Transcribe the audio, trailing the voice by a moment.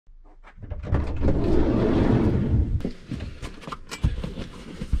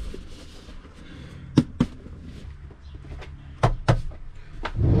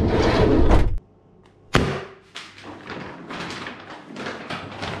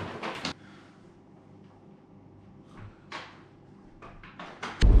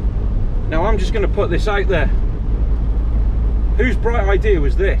Now I'm just going to put this out there. Whose bright idea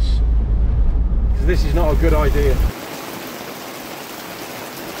was this? Because this is not a good idea.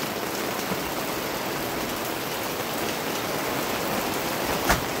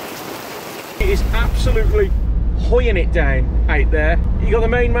 It is absolutely hoying it down out there. You got the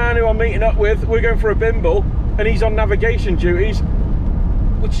main man who I'm meeting up with. We're going for a bimble and he's on navigation duties,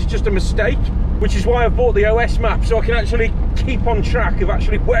 which is just a mistake, which is why I've bought the OS map, so I can actually keep on track of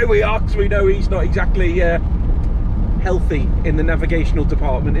actually where we are, because we know he's not exactly healthy in the navigational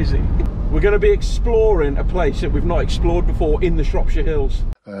department, is he? We're going to be exploring a place that we've not explored before in the Shropshire Hills.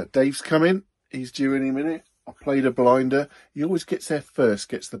 Dave's coming, he's due any minute. I played a blinder. He always gets there first,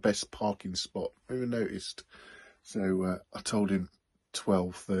 gets the best parking spot. Never noticed. So I told him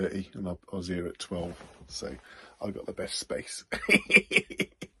 12:30 and I was here at 12, so I got the best space.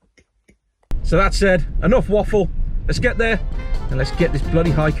 So that said, enough waffle. Let's get there and let's get this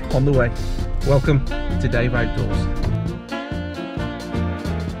bloody hike on the way. Welcome to Dave Outdoors.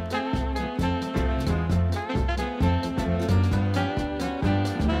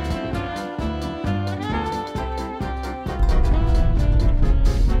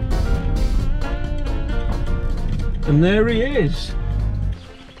 And there he is.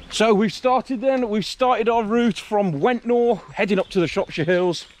 So we've started our route from Wentnor, heading up to the Shropshire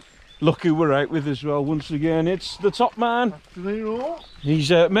Hills. Look who we're out with as well once again. It's the top man.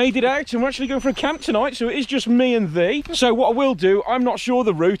 He's made it out and we're actually going for a camp tonight, so it is just me and thee. So what I will do, I'm not sure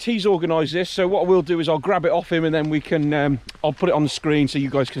the route, he's organised this, so what I will do is I'll grab it off him and then we can, I'll put it on the screen so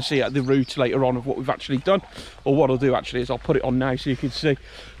you guys can see the route later on of what we've actually done. Or what I'll do actually is I'll put it on now so you can see.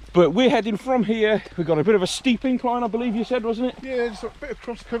 But we're heading from here. We've got a bit of a steep incline, I believe you said, wasn't it? Yeah, just a bit of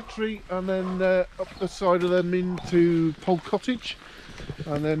cross country and then up the side of them into Pole Cottage.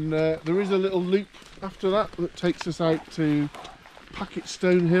 And then there is a little loop after that that takes us out to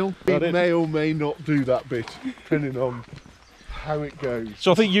Packetstone Hill. We may or may not do that bit, depending on how it goes.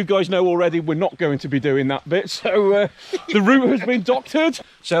 So I think you guys know already we're not going to be doing that bit, so the route has been doctored.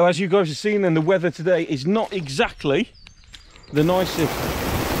 So as you guys have seen then, the weather today is not exactly the nicest.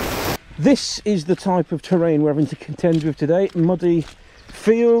 This is the type of terrain we're having to contend with today. Muddy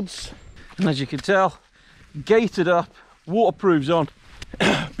fields, and as you can tell, gated up, waterproofs on,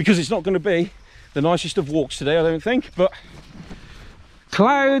 because it's not going to be the nicest of walks today, I don't think. But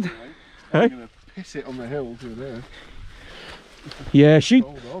cloud. I'm going to piss it on the hills over there. Yeah, she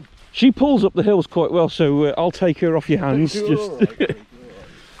pulls up the hills quite well, so I'll take her off your hands. Just right.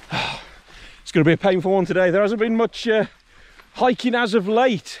 It's going to be a painful one today. There hasn't been much hiking as of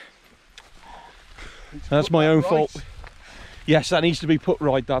late. That's my own fault. Yes, that needs to be put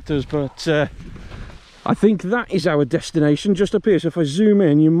right, that does. But I think that is our destination just up here. So if I zoom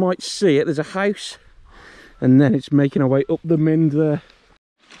in, you might see it. There's a house and then it's making our way up the Mind there.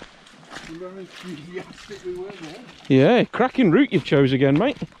 Yeah, cracking route you've chose again,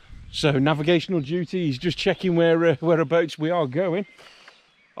 mate. So navigational duty is just checking whereabouts we are going.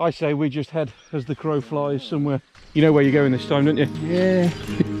 I say we just head as the crow flies somewhere. You know where you're going this time, don't you? Yeah.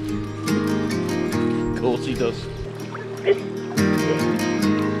 Of course he does.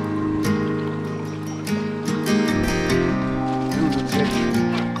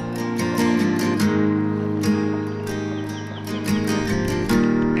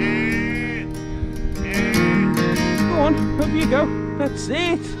 Go on, up you go. That's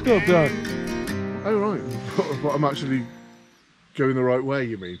it. Well done. Oh right, but I'm actually going the right way,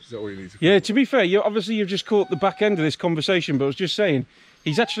 you mean? Is that what you need to Yeah, to be fair, you've just caught the back end of this conversation, but I was just saying,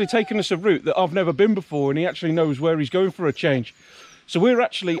 he's actually taken us a route that I've never been before, and he actually knows where he's going for a change. So we're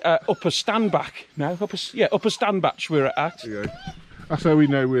actually at Upper Standback now. Upper Standbatch we're at. Yeah. That's how we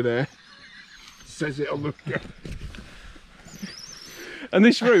know we're there. It says it on the... And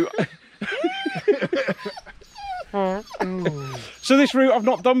this route... So this route I've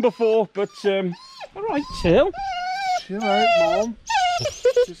not done before, but... all right, Till. Chill out, Mom.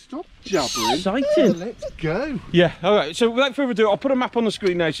 Just stop jabbering. Exciting. Let's go. Yeah, all right. So without further ado, I'll put a map on the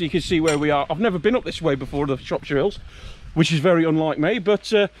screen now so you can see where we are. I've never been up this way before, the Shropshire Hills, which is very unlike me,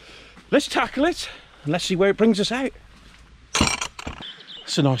 but let's tackle it and let's see where it brings us out.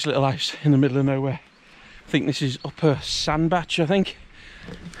 It's a nice little house in the middle of nowhere. I think this is Upper Sandbatch, I think.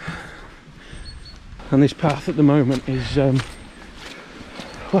 And this path at the moment is,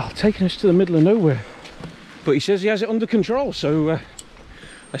 well, taking us to the middle of nowhere. But he says he has it under control, so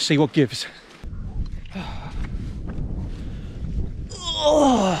let's see what gives.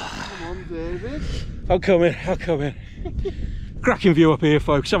 Oh. Come on, David. I'll come in. Cracking view up here,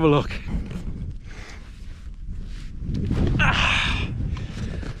 folks. Have a look.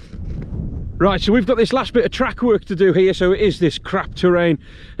 Right, so we've got this last bit of track work to do here, so it is this crap terrain,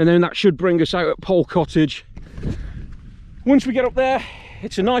 and then that should bring us out at Pole Cottage. Once we get up there,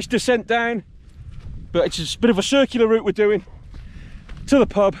 it's a nice descent down, but it's a bit of a circular route we're doing to the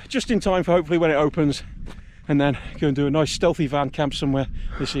pub, just in time for hopefully when it opens, and then go and do a nice stealthy van camp somewhere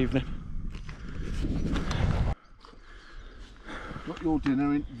this evening. Got your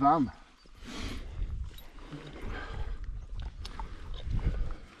dinner in van.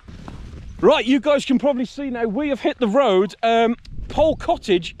 Right, you guys can probably see now we have hit the road. Pole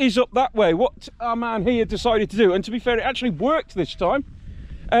Cottage is up that way. What our man here decided to do, and to be fair, it actually worked this time,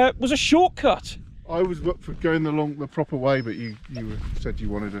 was a shortcut. I was up for going along the proper way, but you said you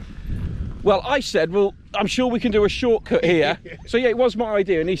wanted to. Well, I said, well, I'm sure we can do a shortcut here. So yeah, it was my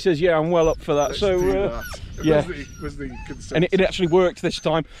idea, and he says, yeah, I'm well up for that. Let's so do that. yeah, was the consensus. and it actually worked this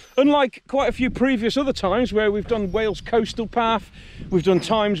time. Unlike quite a few previous other times where we've done Wales Coastal Path, we've done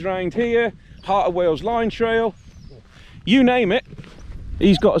times round here, Heart of Wales Line Trail, you name it,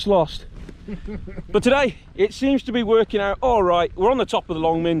 he's got us lost. But today, it seems to be working out all right. We're on the top of the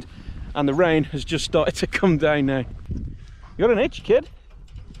Longmynd, and the rain has just started to come down now. You got an itch, kid?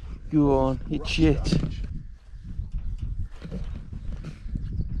 Go on, itch it.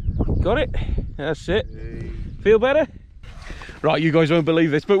 Got it? That's it. Feel better? Right, you guys won't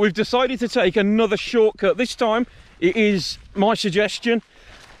believe this, but we've decided to take another shortcut. This time, it is my suggestion.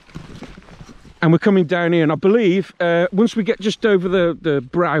 And we're coming down here, and I believe once we get just over the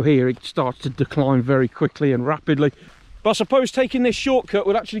brow here, it starts to decline very quickly and rapidly. But I suppose taking this shortcut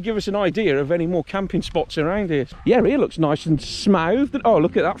would actually give us an idea of any more camping spots around here. Yeah, here looks nice and smoothed. Oh,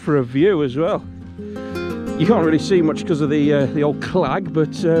 look at that for a view as well. You can't really see much because of the old clag, but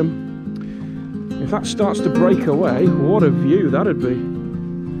if that starts to break away, what a view that'd be.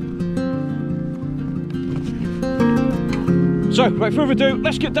 So, without further ado,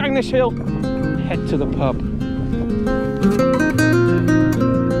 let's get down this hill, head to the pub.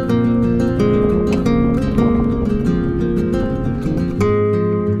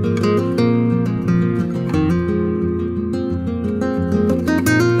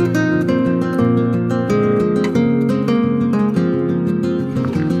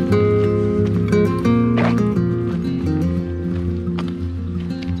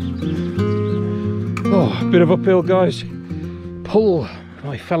 Bit of uphill, guys. Pull,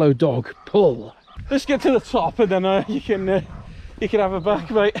 my fellow dog, pull. Let's get to the top, and then you can have a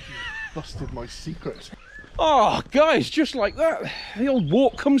back, mate. Busted my secret. Oh, guys, just like that, the old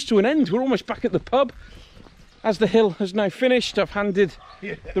walk comes to an end. We're almost back at the pub. As the hill has now finished, I've handed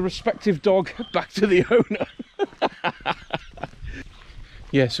the respective dog back to the owner.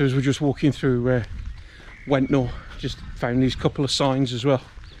 Yeah, so as we're just walking through Wentnor, just found these couple of signs as well.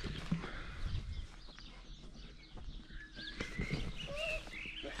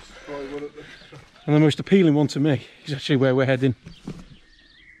 And the most appealing one to me is actually where we're heading.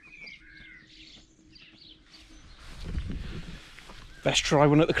 Let's try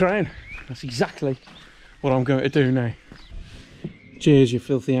one at the Crown. That's exactly what I'm going to do now. Cheers, you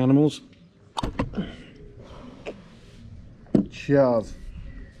filthy animals. Cheers.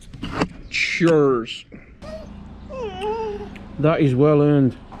 Cheers. That is well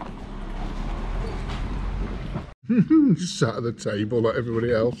earned. Just sat at the table like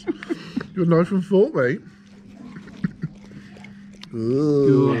everybody else. Your knife and fork, mate.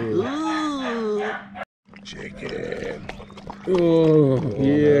 Ooh. Chicken. Oh,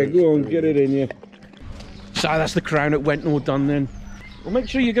 yeah, go on, get it in you. So that's the Crown at Wentnor done then. Well, make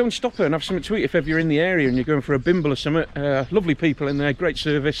sure you go and stop her and have something to eat if ever you're in the area and you're going for a bimble or something. Lovely people in there, great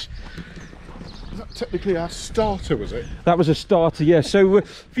service. Was that technically our starter, was it? That was a starter, yeah. So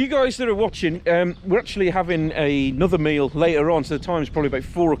for you guys that are watching, we're actually having another meal later on, so the time's probably about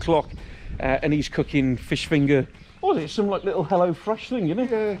 4 o'clock, and he's cooking fish finger. What is it? Some like little Hello Fresh thing, you know?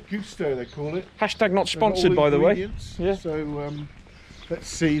 Yeah, gusto they call it. Hashtag not sponsored, by the way. Yeah. So let's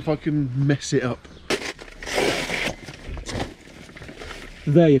see if I can mess it up.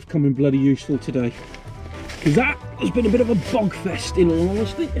 They have come in bloody useful today, because that has been a bit of a bog fest, in all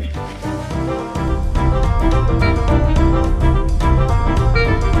honesty.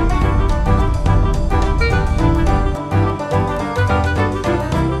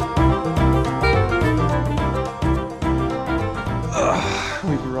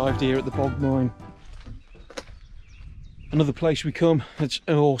 We've arrived here at the bog mine. Another place we come. It's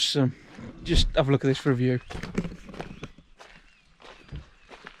awesome. Just have a look at this for a view.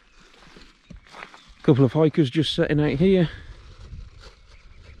 A couple of hikers just setting out here.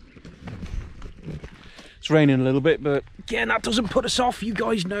 It's raining a little bit, but again, that doesn't put us off. You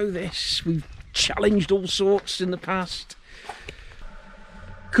guys know this. We've challenged all sorts in the past.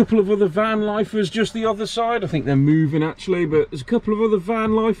 couple of other van lifers just the other side. I think they're moving actually, but there's a couple of other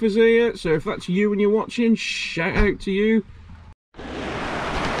van lifers here. So if that's you and you're watching, shout out to you.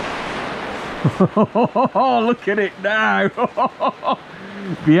 Look at it now.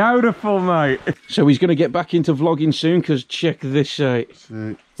 Beautiful, mate. So he's going to get back into vlogging soon, because check this out.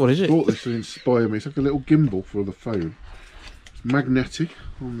 So, what is it? I bought this to inspire me. It's like a little gimbal for the phone. It's magnetic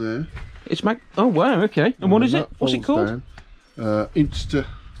on there. It's oh wow, okay. And what is it? What's it called? Insta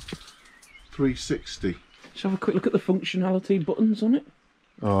 360. Let's have a quick look at the functionality buttons on it.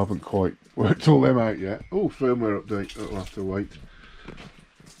 Oh, I haven't quite worked all them out yet. Oh, firmware update. That'll have to wait.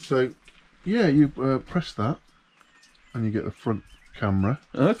 So, yeah, you press that and you get the front camera.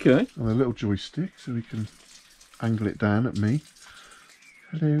 Okay. And a little joystick so we can angle it down at me.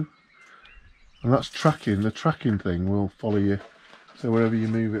 Hello. And that's tracking. The tracking thing will follow you. So wherever you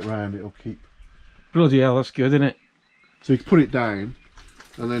move it around, it'll keep. Bloody hell, that's good, isn't it? So you can put it down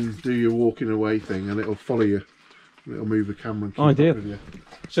and then do your walking away thing and it'll follow you. It'll move the camera and keep up with you.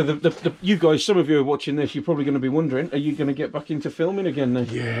 So you guys, some of you are watching this, you're probably going to be wondering, are you going to get back into filming again now?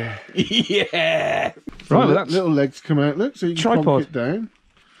 Yeah. Yeah. So right, well, that's little legs come out, look, so you can plonk it down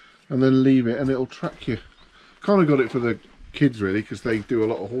and then leave it and it'll track you. Kind of got it for the kids really, because they do a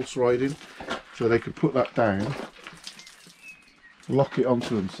lot of horse riding, so they could put that down, lock it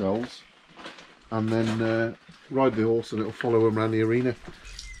onto themselves and then ride the horse and it'll follow them around the arena.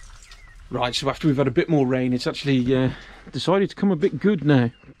 Right, so after we've had a bit more rain, it's actually decided to come a bit good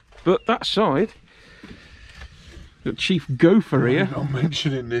now. But that side, got Chief Gopher here. You're not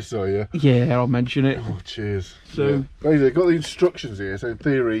mentioning this, are you? Yeah, I'll mention it. Oh, cheers. So, yeah. Basically, they've got the instructions here, so in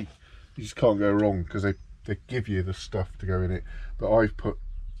theory, you just can't go wrong, because they give you the stuff to go in it. But I've put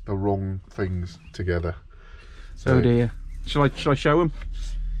the wrong things together. So, oh dear. Shall I show them?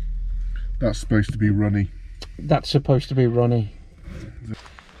 That's supposed to be runny. That's supposed to be runny.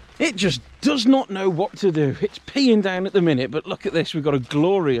 It just does not know what to do. It's peeing down at the minute, but look at this. We've got a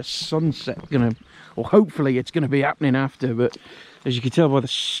glorious sunset or hopefully it's gonna be happening after, but as you can tell by the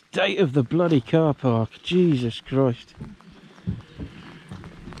state of the bloody car park, Jesus Christ.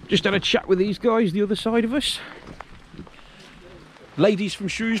 Just had a chat with these guys the other side of us. Ladies from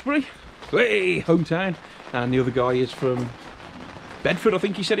Shrewsbury, hey, hometown, and the other guy is from Bedford, I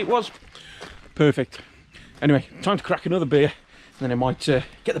think he said it was. Perfect. Anyway, time to crack another beer. Then I might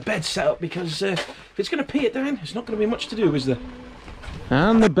get the bed set up, because if it's going to pee it down, it's not going to be much to do, is there?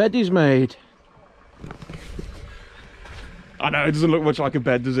 And the bed is made. I know, it doesn't look much like a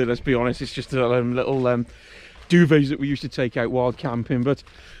bed, does it? Let's be honest, it's just a little duvets that we used to take out while camping. But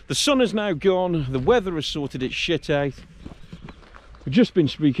the sun has now gone, the weather has sorted its shit out. We've just been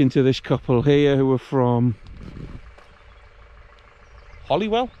speaking to this couple here who are from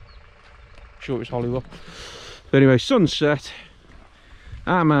Holywell? I'm sure it was Holywell. But anyway, sunset.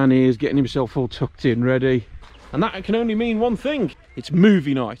 Our man here is getting himself all tucked in, ready. And that can only mean one thing. It's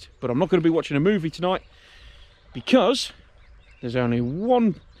movie night. But I'm not going to be watching a movie tonight, because there's only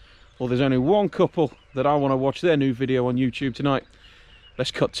one couple that I want to watch their new video on YouTube tonight.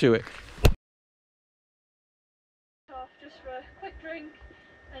 Let's cut to it. Just for a quick drink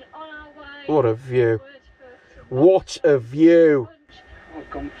and on our way. What a view. What a view. I've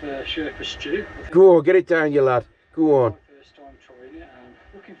gone for Shropshire stew. Go on, get it down, you lad. Go on. First time trying it and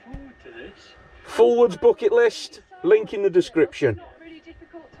looking forward to this. Fullwoods bucket list, link in the description. Not really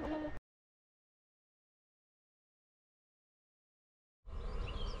difficult to walk.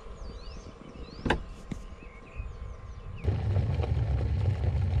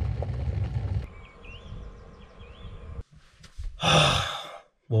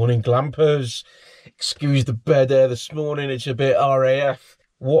 Morning glampers. Excuse the bed air this morning, it's a bit RAF.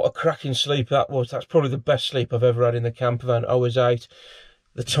 What a cracking sleep that was. That's probably the best sleep I've ever had in the campervan. I was out.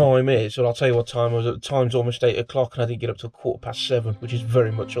 The time is, well, I'll tell you what time it was. At the time's almost 8 o'clock and I didn't get up till 7:15, which is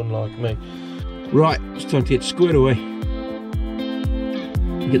very much unlike me. Right, it's time to get squared away.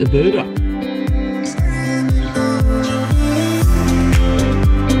 Get the bird up.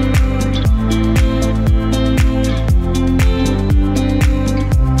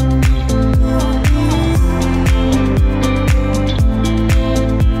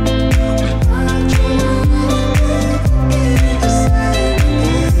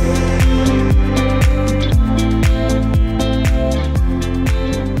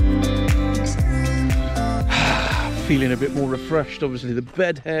 Feeling a bit more refreshed. Obviously the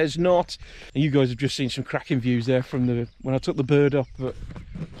bed hair's not, and you guys have just seen some cracking views there from when I took the bird up. But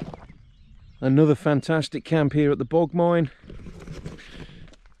another fantastic camp here at the bog mine,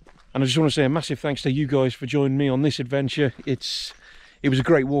 and I just want to say a massive thanks to you guys for joining me on this adventure. It was a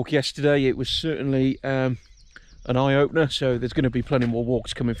great walk yesterday. It was certainly an eye-opener, so there's going to be plenty more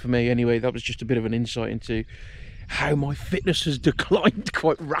walks coming for me. Anyway, that was just a bit of an insight into how my fitness has declined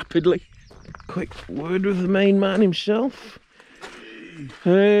quite rapidly. Quick word with the main man himself.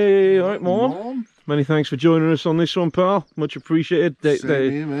 Hey, all right, Mom. Many thanks for joining us on this one, pal. Much appreciated.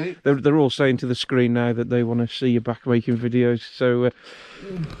 Same here, mate. They're all saying to the screen now that they want to see you back making videos. So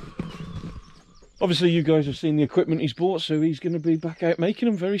obviously you guys have seen the equipment he's bought, so he's going to be back out making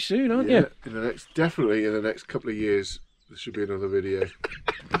them very soon, aren't you? Definitely in the next couple of years, there should be another video.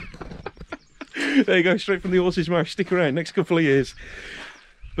 There you go, straight from the horse's mouth. Stick around, next couple of years.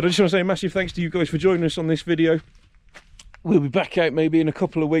 But I just want to say a massive thanks to you guys for joining us on this video. We'll be back out maybe in a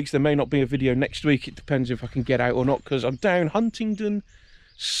couple of weeks. There may not be a video next week. It depends if I can get out or not, because I'm down Huntingdon,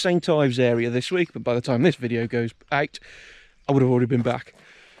 St Ives area this week. But by the time this video goes out, I would have already been back.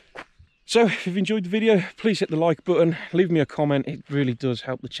 So if you've enjoyed the video, please hit the like button. Leave me a comment. It really does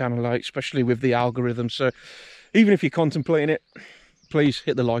help the channel out, especially with the algorithm. So even if you're contemplating it, please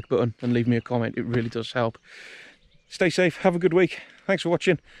hit the like button and leave me a comment. It really does help. Stay safe. Have a good week. Thanks for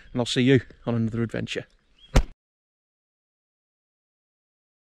watching, and I'll see you on another adventure.